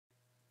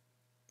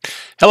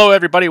Hello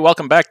everybody,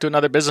 welcome back to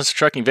another business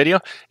trucking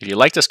video. If you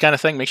like this kind of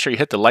thing, make sure you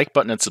hit the like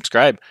button and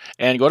subscribe.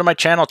 And go to my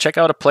channel, check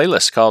out a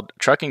playlist called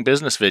Trucking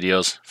Business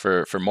Videos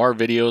for more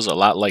videos a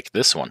lot like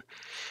this one.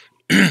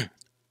 The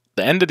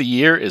end of the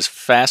year is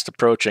fast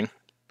approaching,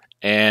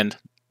 and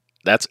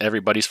that's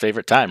everybody's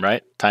favorite time,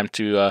 right? Time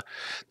to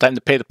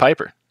pay the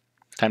piper,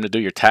 time to do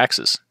your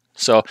taxes.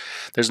 So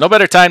there's no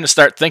better time to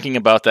start thinking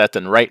about that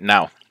than right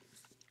now.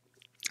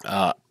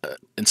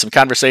 In some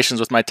conversations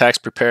with my tax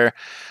preparer,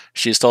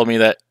 she's told me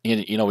that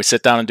we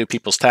sit down and do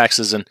people's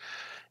taxes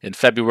in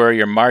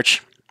February or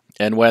March,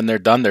 and when they're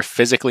done, they're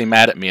physically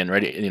mad at me and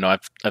ready.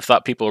 I've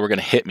thought people were going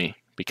to hit me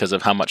because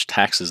of how much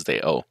taxes they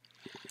owe.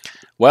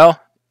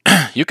 Well,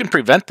 you can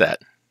prevent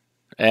that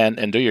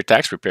and do your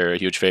tax preparer a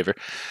huge favor.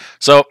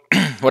 So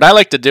what I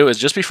like to do is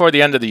just before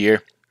the end of the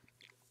year,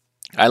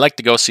 I like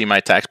to go see my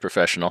tax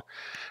professional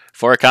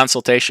for a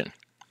consultation.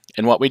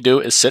 And what we do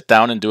is sit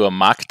down and do a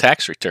mock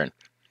tax return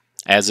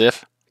as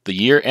if the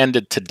year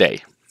ended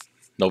today,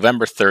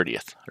 November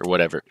 30th or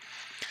whatever.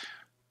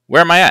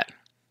 Where am I at?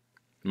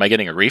 Am I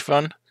getting a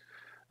refund?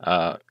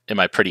 Am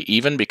I pretty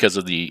even because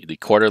of the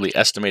quarterly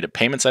estimated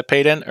payments I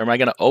paid in? Or am I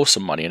going to owe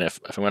some money? And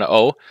if I'm going to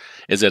owe,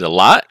 is it a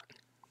lot?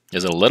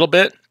 Is it a little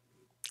bit?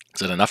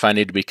 Is it enough I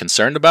need to be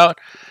concerned about?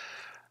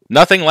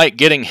 Nothing like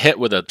getting hit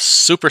with a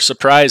super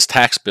surprise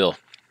tax bill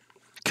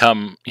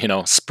come,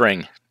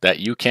 spring that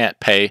you can't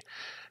pay,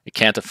 you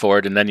can't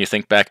afford, and then you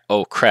think back,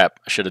 oh crap,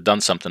 I should have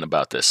done something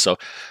about this. So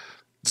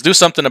let's do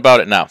something about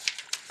it now.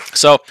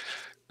 So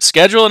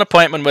schedule an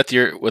appointment with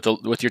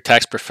your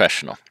tax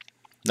professional.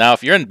 Now,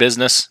 if you're in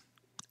business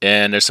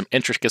and there's some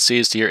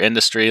intricacies to your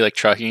industry like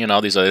trucking and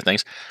all these other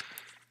things,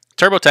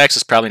 TurboTax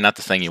is probably not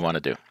the thing you want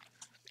to do.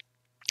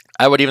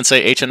 I would even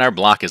say H&R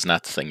Block is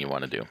not the thing you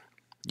want to do.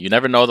 You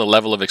never know the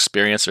level of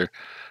experience or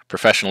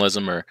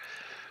professionalism or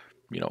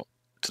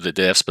do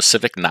they have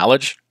specific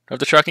knowledge of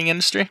the trucking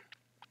industry,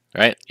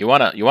 right? You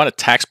want a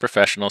tax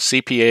professional,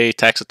 CPA,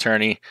 tax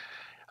attorney,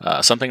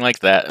 something like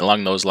that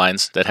along those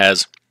lines that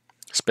has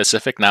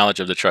specific knowledge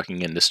of the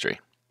trucking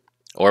industry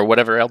or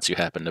whatever else you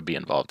happen to be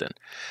involved in.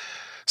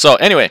 So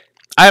anyway,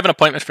 I have an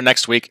appointment for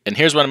next week, and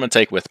here's what I'm going to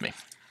take with me.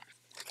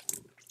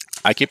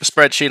 I keep a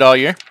spreadsheet all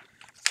year.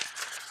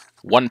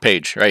 One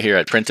page right here.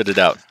 I printed it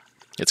out.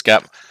 It's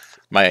got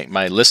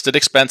my listed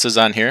expenses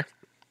on here,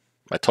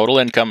 my total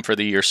income for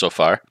the year so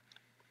far,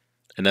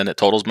 and then it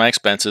totals my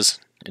expenses,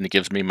 and it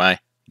gives me my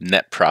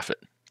net profit.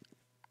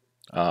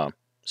 So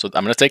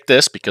I'm going to take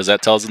this because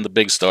that tells them the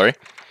big story.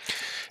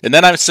 And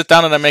then I sit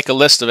down and I make a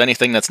list of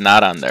anything that's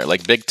not on there,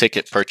 like big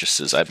ticket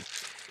purchases.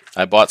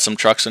 I bought some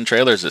trucks and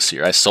trailers this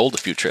year. I sold a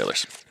few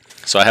trailers.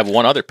 So I have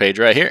one other page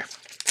right here.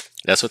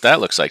 That's what that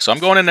looks like. So I'm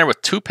going in there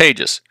with 2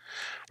 pages.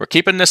 We're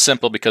keeping this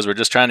simple because we're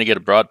just trying to get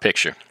a broad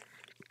picture.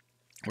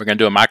 We're going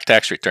to do a mock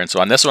tax return.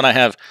 So on this one I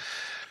have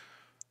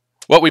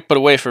what we put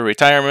away for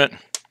retirement.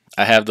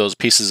 I have those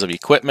pieces of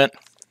equipment.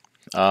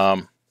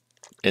 And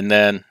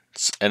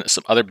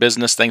some other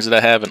business things that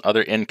I have and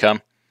other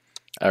income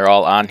are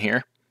all on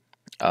here.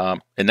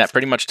 And that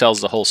pretty much tells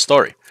the whole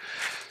story.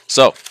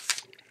 So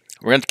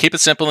we're going to keep it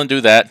simple and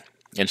do that.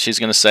 And she's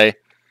going to say,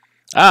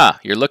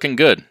 you're looking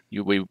good.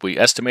 We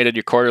estimated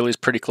your quarterly is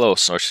pretty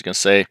close. Or she's going to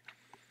say,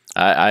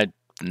 I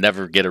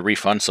never get a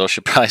refund. So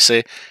she'll probably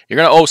say, you're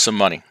going to owe some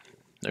money.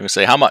 They're going to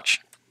say, how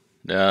much?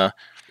 Maybe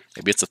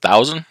it's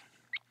 1,000.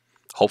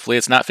 Hopefully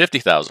it's not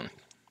 50,000.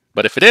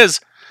 But if it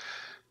is,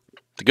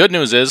 the good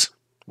news is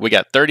we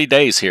got 30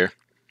 days here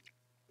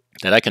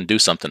that I can do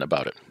something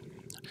about it.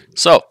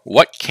 So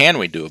what can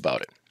we do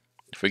about it?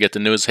 If we get the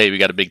news, hey, we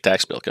got a big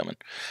tax bill coming.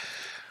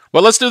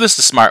 Well, let's do this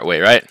the smart way,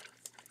 right?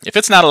 If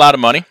it's not a lot of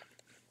money,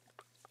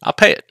 I'll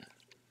pay it.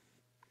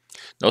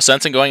 No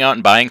sense in going out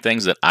and buying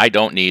things that I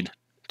don't need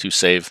to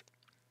save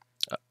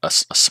a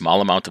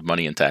small amount of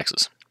money in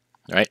taxes,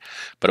 right?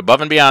 But above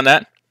and beyond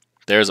that,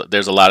 there's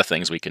a lot of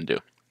things we can do.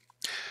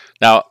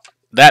 Now,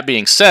 that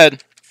being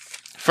said,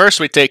 first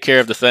we take care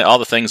of all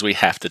the things we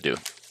have to do.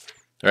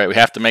 All right, we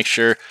have to make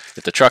sure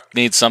if the truck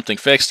needs something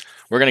fixed,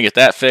 we're going to get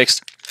that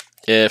fixed.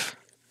 If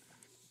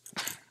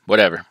we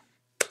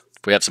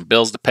have some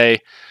bills to pay,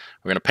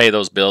 we're going to pay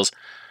those bills.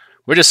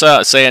 We're just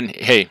saying,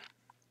 hey,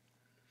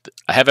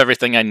 I have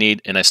everything I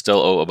need and I still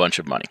owe a bunch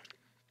of money.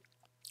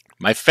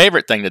 My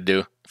favorite thing to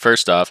do,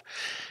 first off,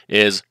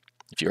 is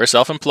if you're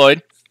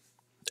self-employed,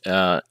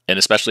 and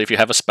especially if you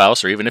have a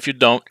spouse or even if you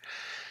don't,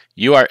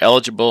 you are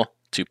eligible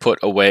to put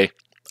away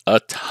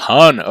a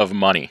ton of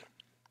money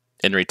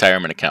in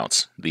retirement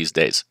accounts these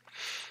days.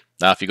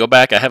 Now, if you go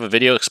back, I have a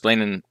video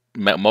explaining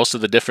most of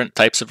the different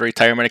types of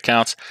retirement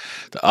accounts,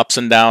 the ups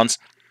and downs,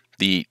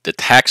 the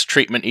tax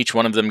treatment each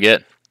one of them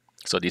get.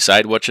 So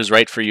decide which is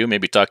right for you.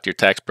 Maybe talk to your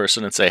tax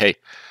person and say, hey,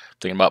 I'm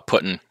thinking about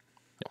putting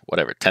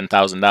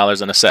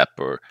 $10,000 in a SEP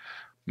or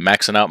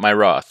maxing out my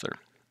Roth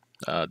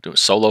or doing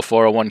solo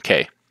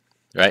 401k.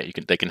 Right?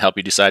 They can help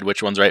you decide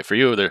which one's right for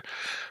you. They're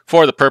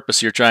for the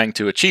purpose you're trying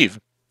to achieve.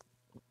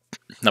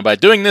 Now, by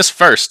doing this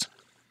first,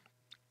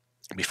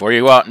 before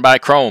you go out and buy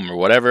Chrome or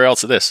whatever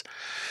else it is,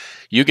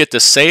 you get to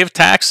save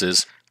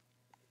taxes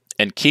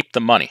and keep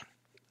the money.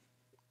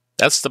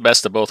 That's the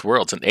best of both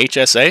worlds. An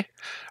HSA?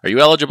 Are you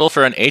eligible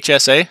for an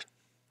HSA?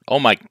 Oh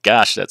my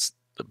gosh, that's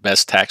the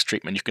best tax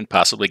treatment you can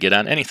possibly get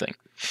on anything.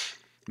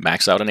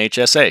 Max out an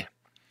HSA,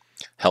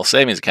 health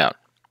savings account.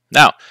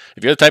 Now,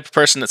 if you're the type of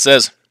person that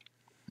says,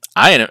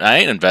 I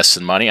ain't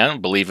investing money, I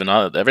don't believe in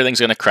everything's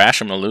going to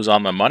crash, I'm going to lose all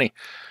my money.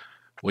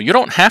 Well, you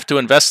don't have to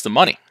invest the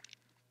money.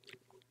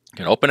 You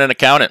can open an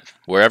account at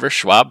wherever,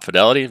 Schwab,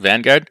 Fidelity,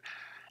 Vanguard,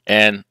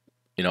 and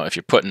if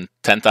you're putting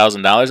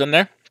 $10,000 in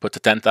there, put the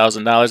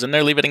 $10,000 in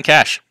there, leave it in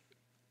cash.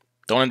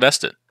 Don't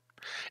invest it.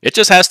 It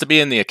just has to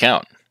be in the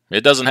account.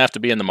 It doesn't have to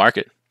be in the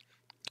market.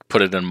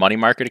 Put it in a money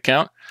market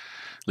account,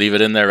 leave it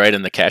in there right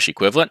in the cash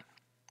equivalent,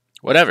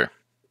 whatever.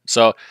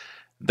 So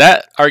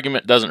that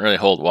argument doesn't really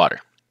hold water.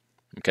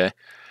 Okay.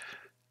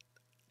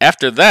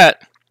 After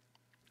that,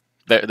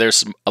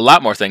 there's a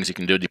lot more things you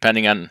can do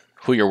depending on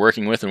who you're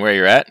working with and where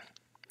you're at.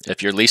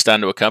 If you're leased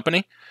onto a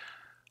company,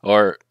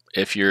 or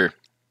if you're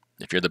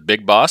the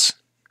big boss,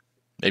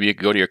 maybe you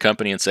could go to your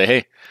company and say,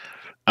 hey,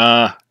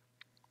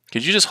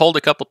 could you just hold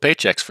a couple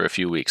paychecks for a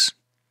few weeks?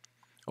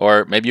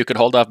 Or maybe you could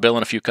hold off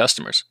billing a few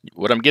customers.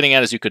 What I'm getting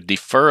at is you could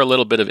defer a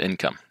little bit of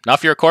income. Now,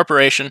 if you're a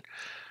corporation,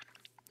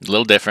 it's a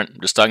little different.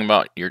 I'm just talking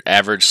about your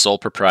average sole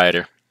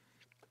proprietor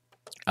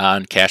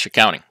on cash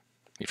accounting.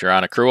 If you're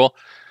on accrual,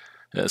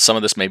 some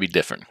of this may be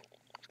different,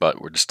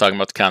 but we're just talking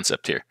about the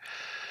concept here.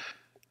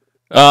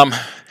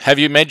 Have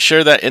you made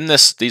sure that in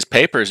these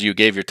papers you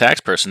gave your tax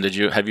person,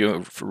 have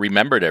you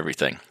remembered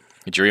everything?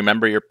 Did you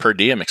remember your per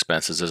diem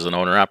expenses as an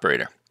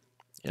owner-operator?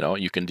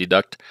 You can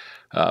deduct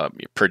your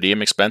per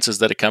diem expenses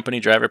that a company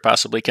driver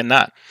possibly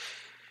cannot.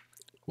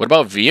 What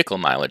about vehicle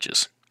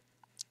mileages?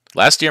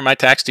 Last year, my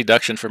tax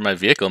deduction for my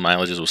vehicle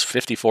mileages was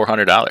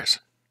 $5,400.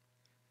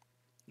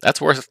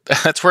 That's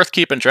worth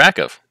keeping track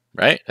of,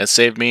 right? That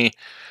saved me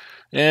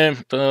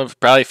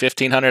probably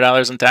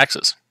 $1,500 in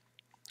taxes.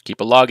 Keep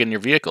a log in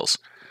your vehicles.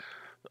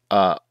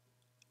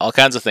 All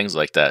kinds of things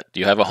like that. Do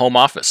you have a home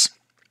office?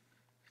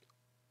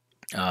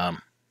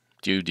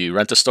 Do you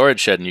rent a storage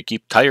shed and you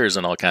keep tires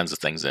and all kinds of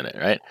things in it,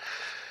 right?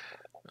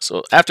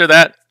 So after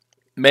that,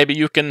 maybe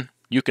you can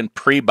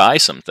pre-buy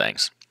some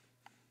things.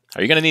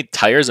 Are you going to need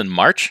tires in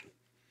March?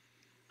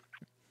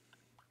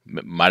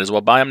 Might as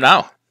well buy them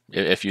now.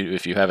 If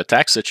you have a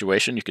tax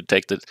situation, you could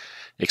take the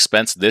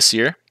expense this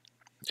year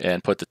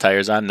and put the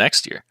tires on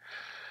next year.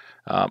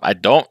 I'm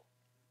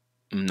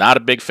not a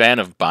big fan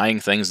of buying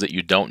things that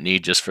you don't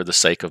need just for the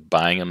sake of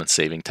buying them and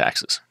saving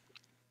taxes.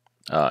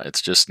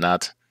 It's just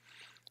not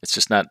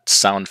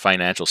sound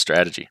financial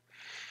strategy.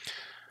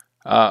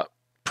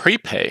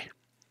 Prepay.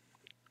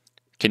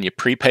 Can you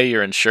prepay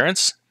your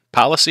insurance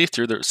policy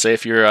through say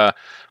if your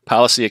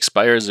policy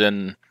expires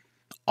in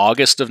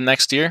August of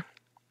next year,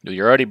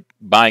 you're already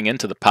buying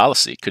into the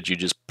policy. Could you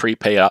just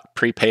prepay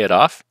it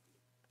off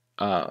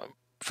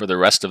for the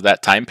rest of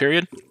that time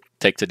period?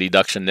 Take the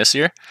deduction this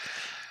year.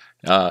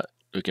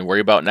 We can worry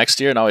about next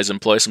year and always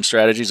employ some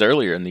strategies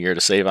earlier in the year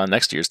to save on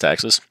next year's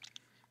taxes.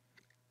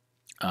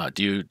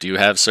 Do you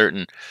have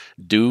certain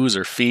dues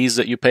or fees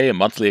that you pay, and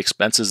monthly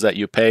expenses that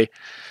you pay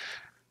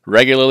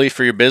regularly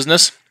for your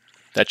business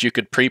that you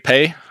could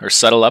prepay or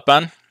settle up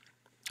on?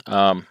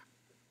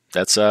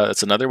 That's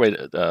another way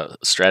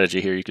strategy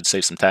here you could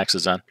save some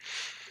taxes on.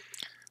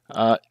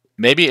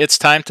 Maybe it's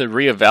time to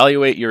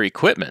reevaluate your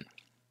equipment.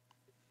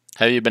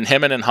 Have you been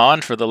hemming and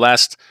hawing for the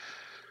last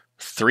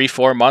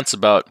 3-4 months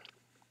about,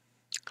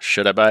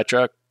 should I buy a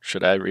truck?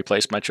 Should I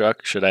replace my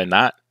truck? Should I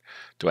not?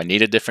 Do I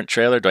need a different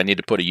trailer? Do I need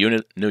to put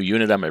a new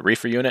unit on my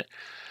reefer unit?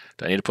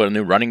 Do I need to put a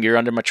new running gear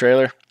under my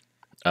trailer?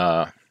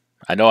 I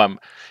know I'm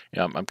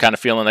kind of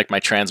feeling like my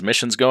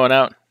transmission's going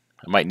out.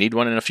 I might need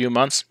one in a few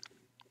months.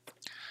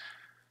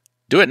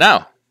 Do it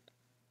now,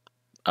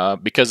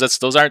 because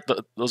those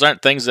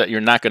aren't things that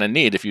you're not going to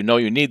need. If you know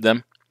you need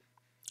them,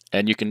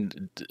 and you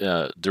can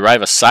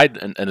derive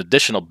an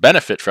additional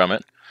benefit from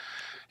it,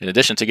 in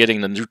addition to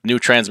getting the new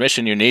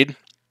transmission you need,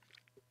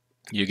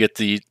 you get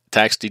the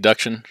tax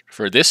deduction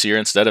for this year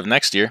instead of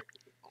next year.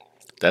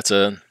 That's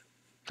a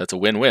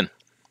win-win.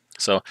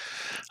 So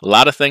a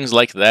lot of things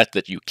like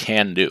that you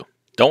can do.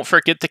 Don't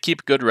forget to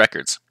keep good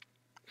records.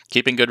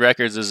 Keeping good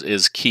records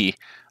is key.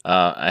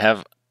 I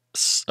have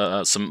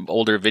some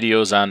older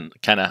videos on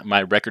kind of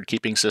my record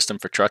keeping system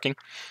for trucking.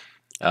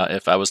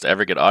 If I was to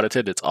ever get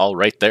audited, it's all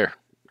right there.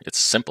 It's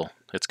simple.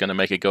 It's going to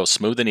make it go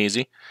smooth and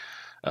easy.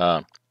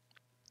 I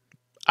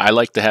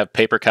like to have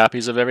paper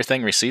copies of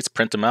everything, receipts,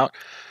 print them out.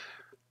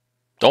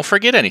 Don't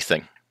forget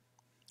anything.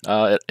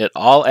 It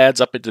all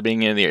adds up at the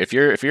beginning of the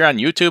year. If you're on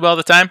YouTube all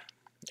the time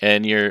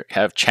and you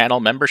have channel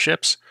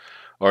memberships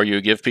or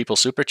you give people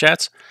super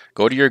chats,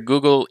 go to your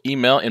Google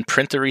email and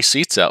print the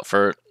receipts out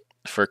for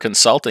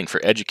consulting, for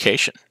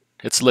education.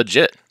 It's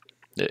legit.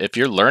 If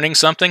you're learning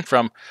something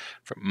from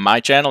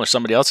my channel or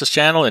somebody else's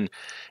channel and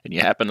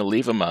you happen to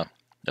leave them a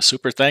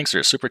super thanks or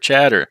a super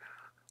chat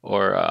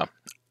or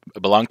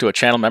belong to a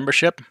channel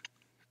membership,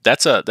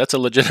 that's a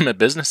legitimate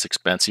business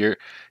expense. You're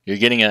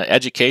getting an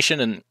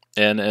education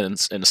and in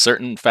a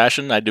certain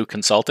fashion. I do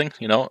consulting.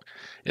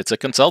 It's a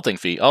consulting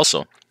fee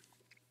also.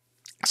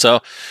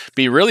 So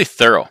be really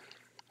thorough.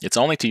 It's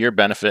only to your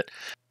benefit.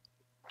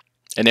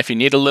 And if you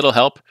need a little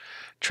help,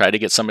 try to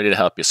get somebody to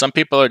help you. Some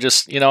people are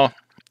just,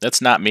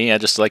 that's not me. I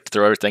just like to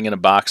throw everything in a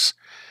box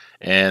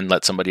and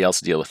let somebody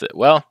else deal with it.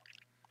 Well,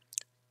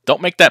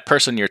 don't make that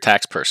person your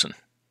tax person,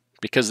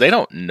 because they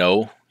don't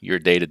know your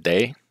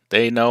day-to-day.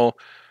 They know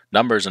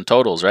numbers and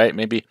totals, right?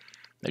 Maybe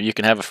you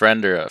can have a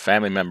friend or a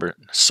family member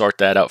sort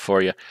that out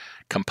for you.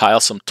 Compile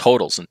some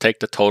totals and take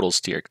the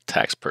totals to your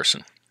tax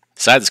person.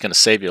 Besides, it's going to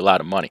save you a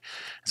lot of money.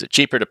 Is it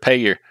cheaper to pay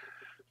your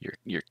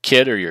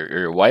kid or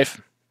your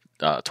wife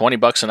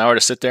 $20 an hour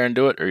to sit there and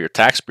do it, or your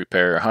tax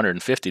preparer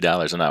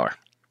 $150 an hour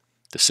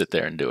to sit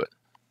there and do it?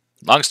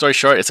 Long story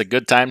short, it's a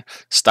good time.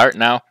 Start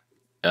now.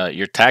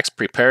 Your tax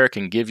preparer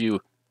can give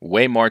you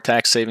way more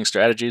tax saving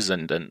strategies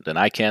than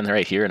I can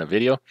right here in a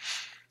video.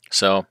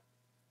 So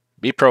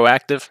be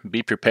proactive,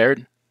 be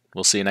prepared.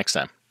 We'll see you next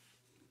time.